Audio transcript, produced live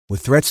With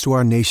threats to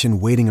our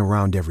nation waiting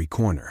around every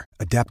corner,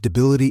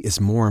 adaptability is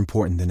more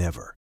important than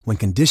ever. When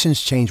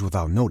conditions change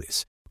without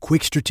notice,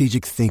 quick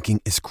strategic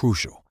thinking is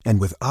crucial.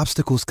 And with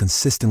obstacles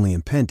consistently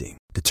impending,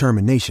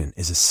 determination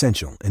is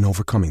essential in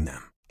overcoming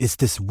them. It's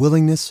this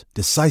willingness,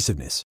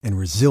 decisiveness, and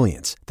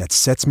resilience that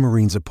sets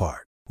Marines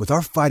apart. With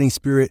our fighting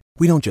spirit,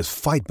 we don't just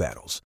fight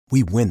battles,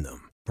 we win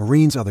them.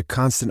 Marines are the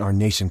constant our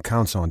nation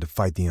counts on to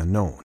fight the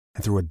unknown.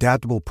 And through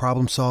adaptable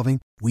problem solving,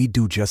 we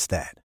do just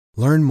that.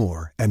 Learn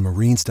more at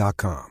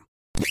marines.com.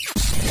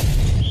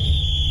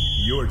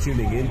 You're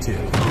tuning into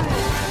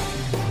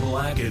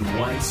Black and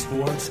White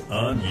Sports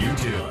on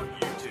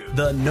YouTube.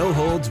 The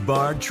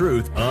no-holds-barred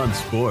truth on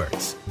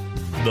sports.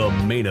 The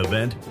main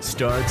event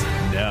starts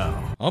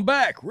now. I'm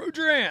back.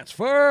 Roger Ants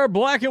for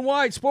Black and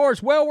White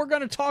Sports. Well, we're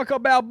going to talk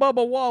about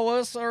Bubba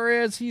Wallace, or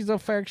as he's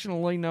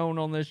affectionately known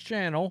on this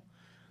channel,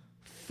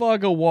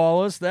 Fugga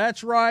Wallace.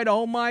 That's right.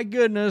 Oh, my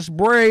goodness.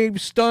 Brave,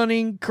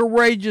 stunning,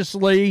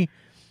 courageously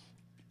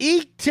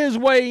eked his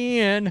way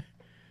in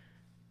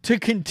to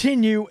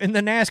continue in the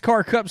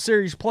NASCAR Cup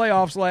Series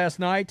playoffs last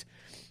night.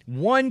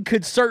 One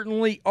could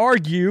certainly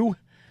argue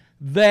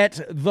that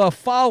the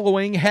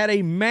following had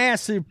a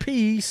massive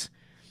piece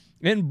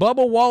in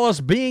Bubba Wallace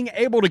being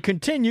able to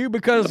continue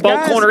because, the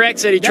bolt corner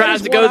exit, he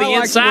tries to go the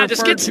inside,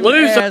 just gets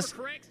loose.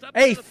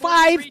 A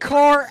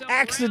 5-car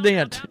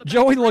accident.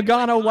 Joey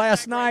Logano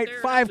last night,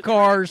 5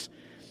 cars,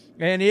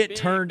 and it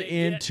turned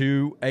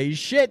into a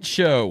shit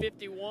show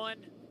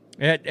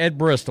at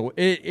Bristol.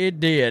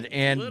 It did.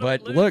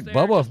 But look,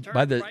 Bubba,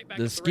 by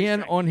the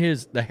skin on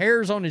the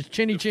hairs on his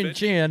chinny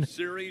chin,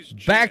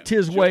 backed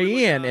his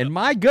way in. And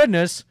my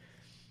goodness,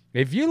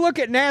 if you look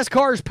at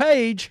NASCAR's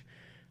page,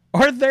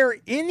 are there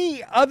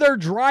any other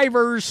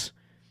drivers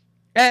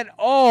at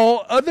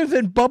all other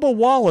than Bubba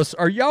Wallace?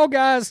 Are y'all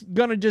guys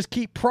going to just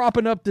keep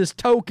propping up this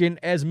token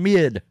as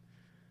mid?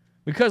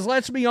 Because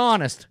let's be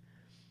honest,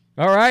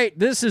 all right,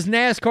 this is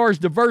NASCAR's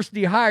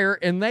diversity hire,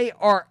 and they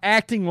are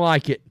acting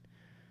like it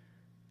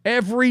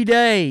every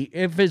day.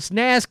 If it's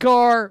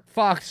NASCAR,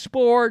 Fox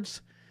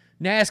Sports,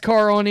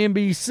 NASCAR on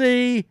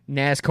NBC,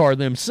 NASCAR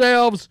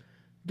themselves,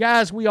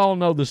 guys, we all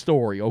know the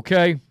story,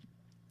 okay?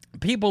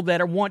 People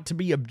that want to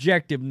be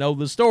objective know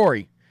the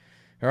story.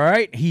 All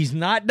right? He's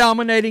not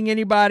dominating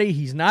anybody.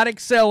 He's not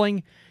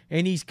excelling.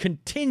 And he's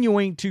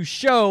continuing to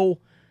show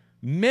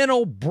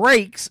mental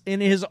breaks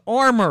in his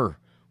armor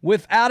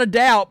without a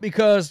doubt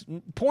because,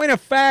 point of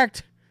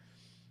fact,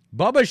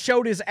 Bubba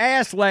showed his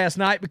ass last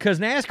night because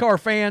NASCAR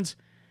fans,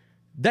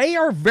 they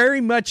are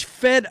very much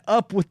fed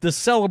up with the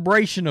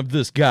celebration of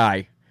this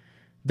guy.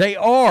 They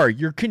are.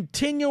 You're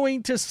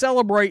continuing to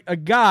celebrate a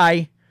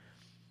guy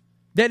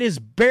that is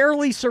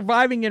barely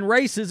surviving in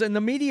races, and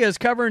the media is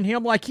covering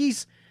him like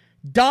he's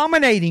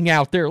dominating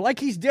out there, like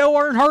he's Dale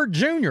Earnhardt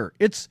Jr.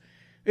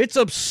 It's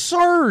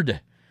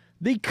absurd,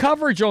 the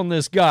coverage on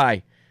this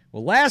guy.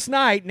 Well, last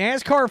night,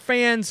 NASCAR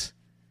fans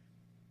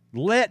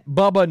let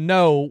Bubba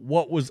know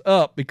what was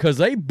up because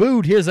they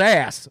booed his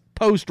ass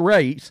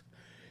post-race.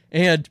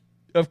 And,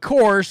 of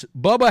course,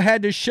 Bubba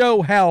had to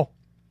show how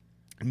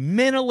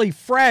mentally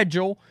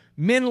fragile,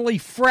 mentally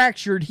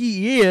fractured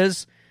he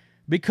is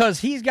because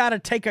he's got to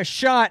take a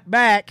shot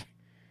back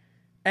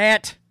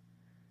at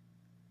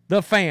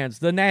the fans,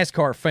 the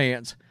NASCAR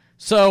fans.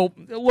 So,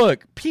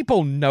 look,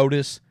 people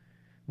notice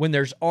when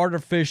there's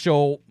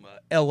artificial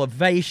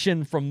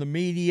elevation from the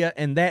media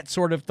and that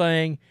sort of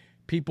thing.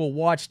 People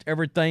watched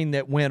everything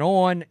that went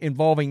on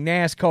involving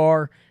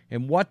NASCAR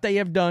and what they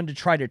have done to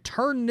try to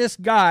turn this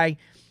guy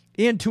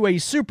into a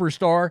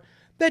superstar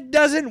that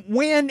doesn't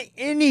win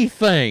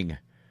anything.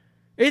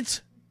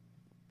 It's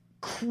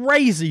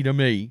crazy to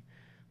me.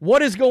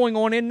 What is going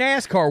on in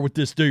NASCAR with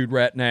this dude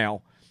right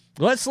now?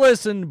 Let's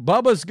listen.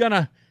 Bubba's going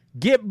to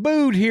get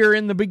booed here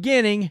in the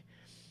beginning,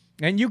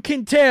 and you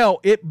can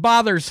tell it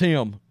bothers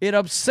him. It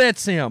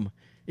upsets him.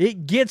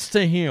 It gets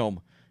to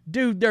him.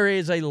 Dude, there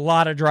is a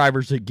lot of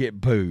drivers that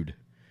get booed.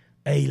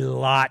 A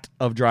lot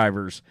of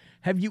drivers.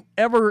 Have you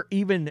ever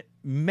even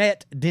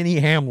met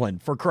Denny Hamlin,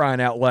 for crying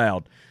out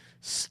loud?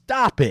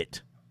 Stop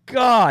it.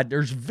 God,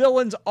 there's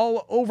villains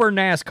all over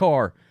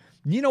NASCAR.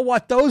 You know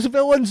what those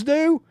villains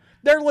do?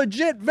 They're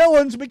legit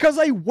villains because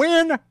they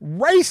win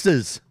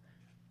races.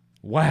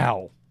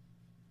 Wow.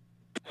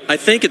 I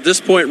think at this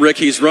point, Rick,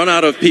 he's run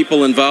out of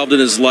people involved in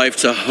his life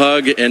to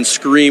hug and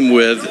scream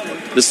with.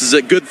 This is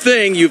a good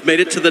thing. You've made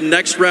it to the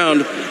next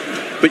round,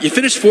 but you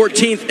finished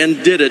 14th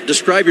and did it.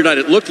 Describe your night.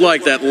 It looked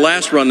like that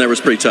last run there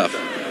was pretty tough.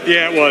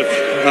 Yeah, it was.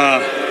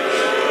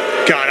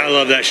 God, I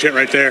love that shit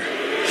right there.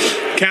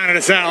 Counted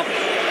us out.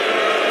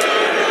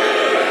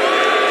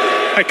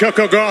 Like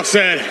Coco Gauff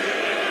said,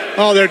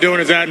 all they're doing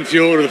is adding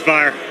fuel to the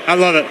fire. I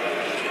love it.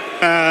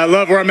 I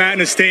love where I'm at in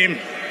this team.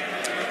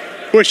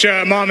 Wish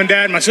mom and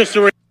dad and my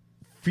sister were.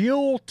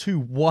 Fuel to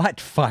what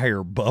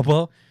fire,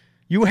 Bubba?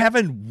 You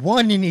haven't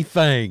won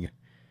anything.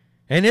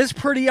 And it's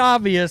pretty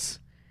obvious.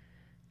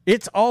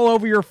 It's all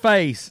over your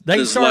face. They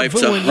his start life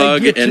booing, to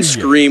hug and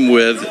scream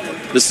with.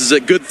 This is a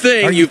good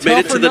thing. You've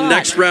made it to the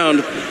next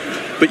round,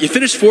 But you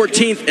finished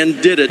 14th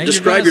and did it. And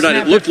Describe your night.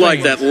 It looked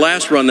like that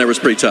last run there was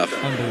pretty tough.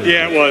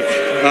 Yeah, it was.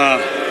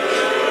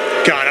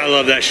 God, I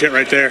love that shit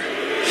right there.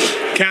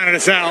 Counted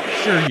us out.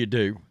 Sure you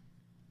do.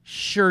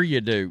 Sure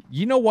you do.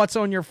 You know what's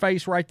on your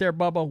face right there,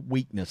 Bubba?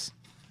 Weakness.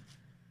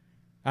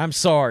 I'm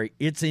sorry.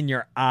 It's in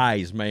your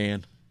eyes,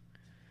 man.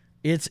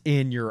 It's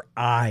in your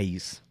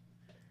eyes.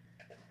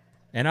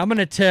 And I'm going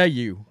to tell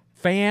you,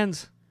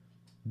 fans,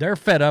 they're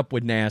fed up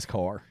with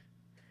NASCAR.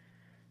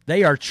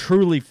 They are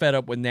truly fed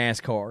up with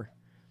NASCAR.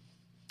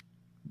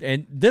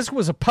 And this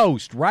was a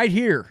post right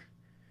here.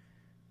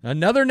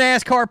 Another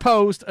NASCAR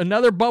post,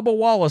 another Bubba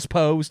Wallace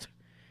post.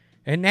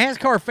 And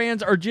NASCAR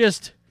fans are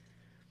just,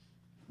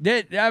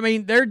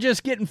 they're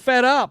just getting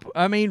fed up.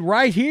 I mean,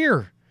 right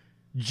here.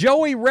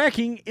 Joey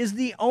wrecking is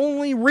the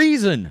only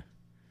reason.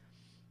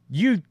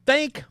 You'd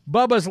think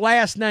Bubba's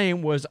last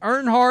name was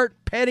Earnhardt,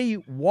 Petty,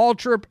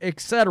 Waltrip,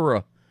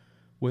 etc.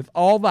 with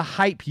all the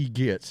hype he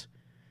gets.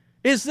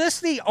 Is this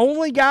the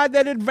only guy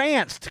that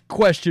advanced?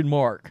 Question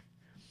mark.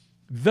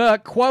 The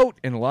quote,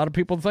 and a lot of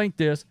people think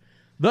this,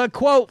 the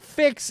quote,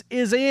 fix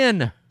is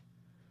in.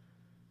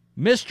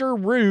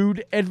 Mr.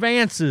 Rude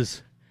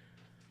advances.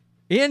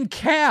 In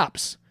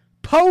caps,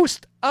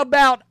 post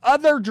about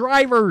other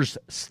drivers.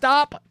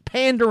 Stop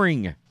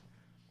pandering.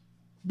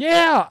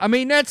 Yeah, I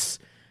mean, it's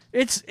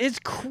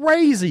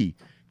crazy.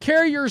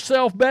 Carry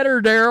yourself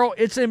better, Darrell.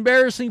 It's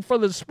embarrassing for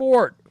the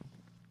sport.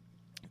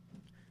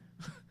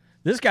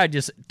 This guy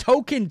just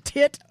token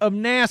tit of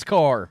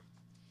NASCAR.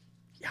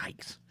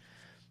 Yikes.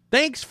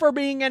 Thanks for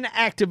being an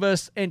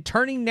activist and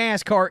turning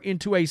NASCAR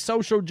into a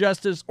social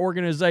justice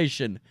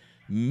organization.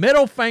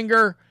 Middle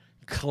finger,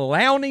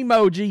 clown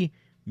emoji,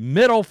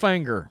 middle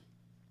finger.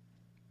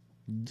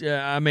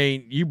 I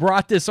mean, you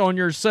brought this on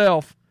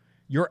yourself.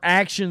 Your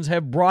actions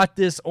have brought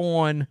this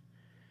on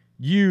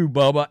you,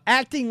 Bubba.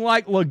 Acting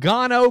like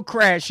Logano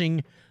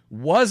crashing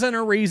wasn't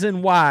a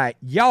reason why.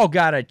 Y'all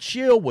gotta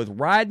chill with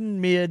riding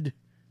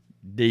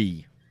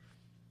mid-D.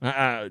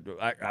 I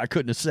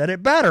couldn't have said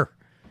it better.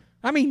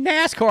 I mean,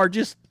 NASCAR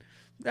just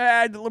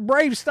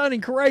brave,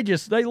 stunning,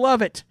 courageous. They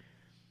love it.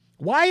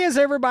 Why is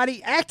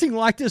everybody acting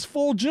like this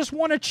fool just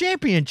won a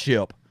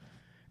championship?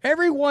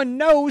 Everyone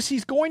knows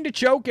he's going to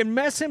choke and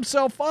mess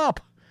himself up.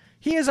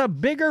 He is a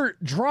bigger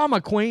drama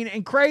queen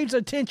and craves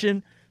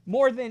attention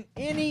more than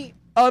any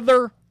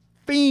other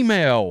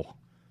female.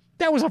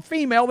 That was a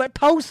female that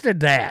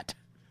posted that.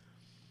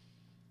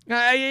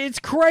 It's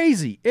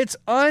crazy. It's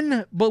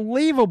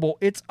unbelievable.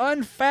 It's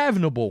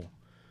unfathomable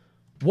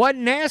what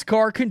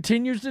NASCAR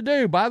continues to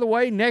do. By the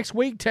way, next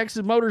week,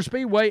 Texas Motor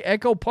Speedway,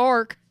 Echo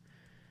Park.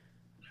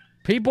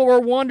 People are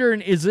wondering,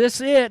 is this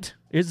it?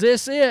 Is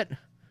this it?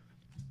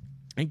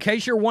 In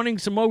case you're wanting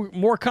some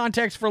more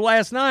context for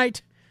last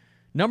night,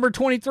 number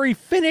 23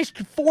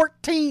 finished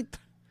 14th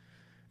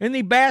in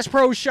the Bass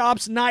Pro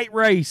Shops night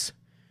race.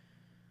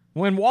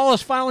 When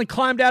Wallace finally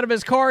climbed out of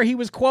his car, he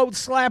was, quote,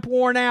 slap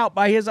worn out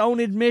by his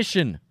own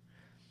admission.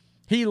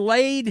 He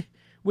laid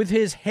with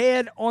his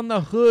head on the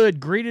hood,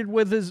 greeted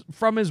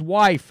from his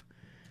wife,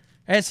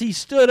 as he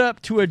stood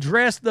up to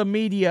address the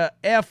media,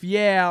 F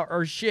yeah,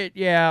 or shit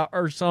yeah,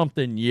 or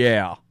something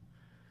yeah.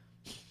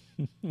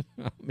 I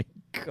mean,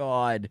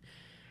 God.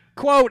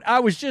 Quote,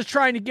 I was just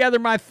trying to gather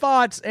my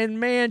thoughts,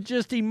 and man,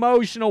 just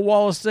emotional,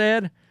 Wallace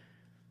said.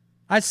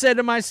 I said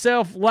to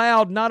myself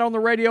loud, not on the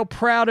radio,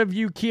 proud of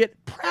you, kid.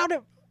 Proud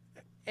of,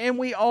 and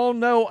we all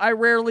know I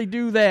rarely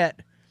do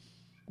that.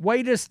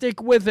 Way to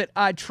stick with it.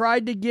 I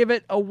tried to give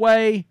it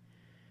away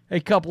a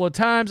couple of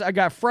times. I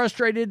got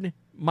frustrated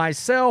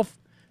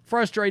myself,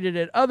 frustrated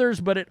at others,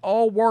 but it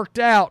all worked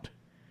out.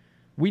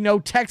 We know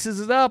Texas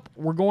is up.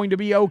 We're going to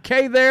be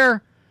okay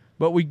there,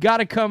 but we got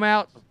to come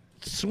out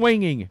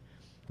swinging.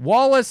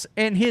 Wallace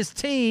and his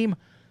team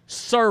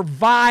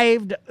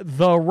survived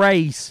the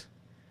race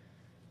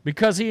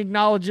because he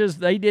acknowledges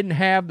they didn't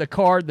have the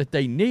car that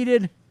they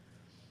needed.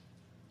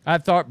 I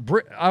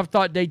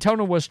thought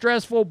Daytona was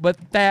stressful,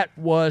 but that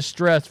was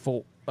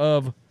stressful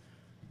of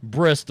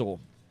Bristol.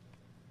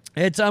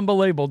 It's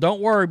unbelievable. Don't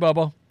worry,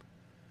 Bubba.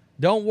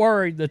 Don't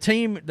worry.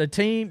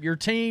 Your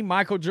team,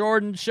 Michael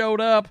Jordan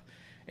showed up,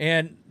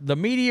 and the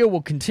media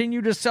will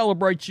continue to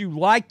celebrate you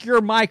like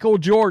you're Michael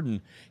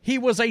Jordan. He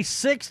was a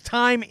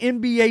 6-time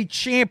NBA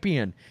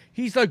champion.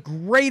 He's the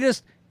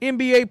greatest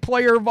NBA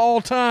player of all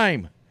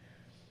time.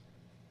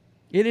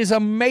 It is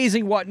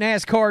amazing what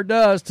NASCAR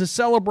does to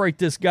celebrate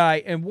this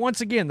guy. And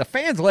once again, the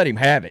fans let him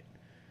have it.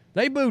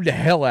 They booed the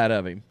hell out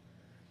of him.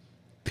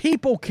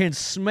 People can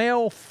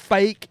smell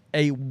fake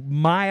a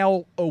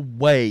mile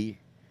away.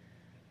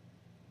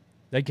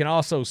 They can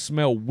also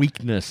smell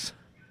weakness.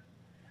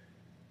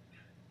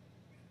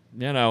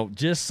 You know,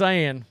 just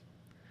saying.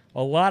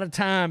 A lot of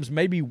times,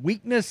 maybe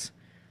weakness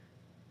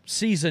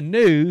sees a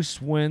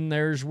noose when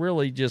there's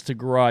really just a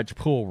garage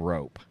pull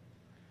rope.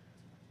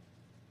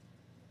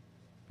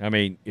 I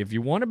mean, if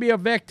you want to be a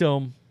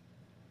victim,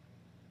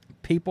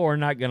 people are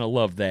not going to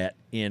love that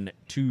in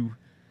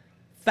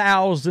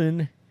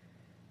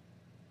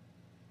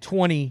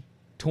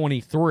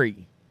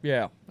 2023.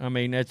 Yeah, I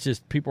mean, that's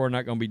just, people are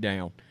not going to be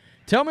down.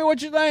 Tell me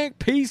what you think.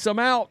 Peace. I'm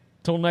out.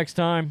 Till next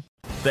time.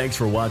 Thanks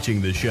for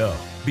watching the show.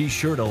 Be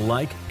sure to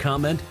like,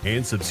 comment,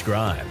 and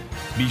subscribe.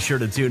 Be sure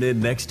to tune in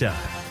next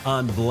time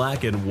on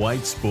Black and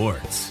White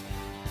Sports.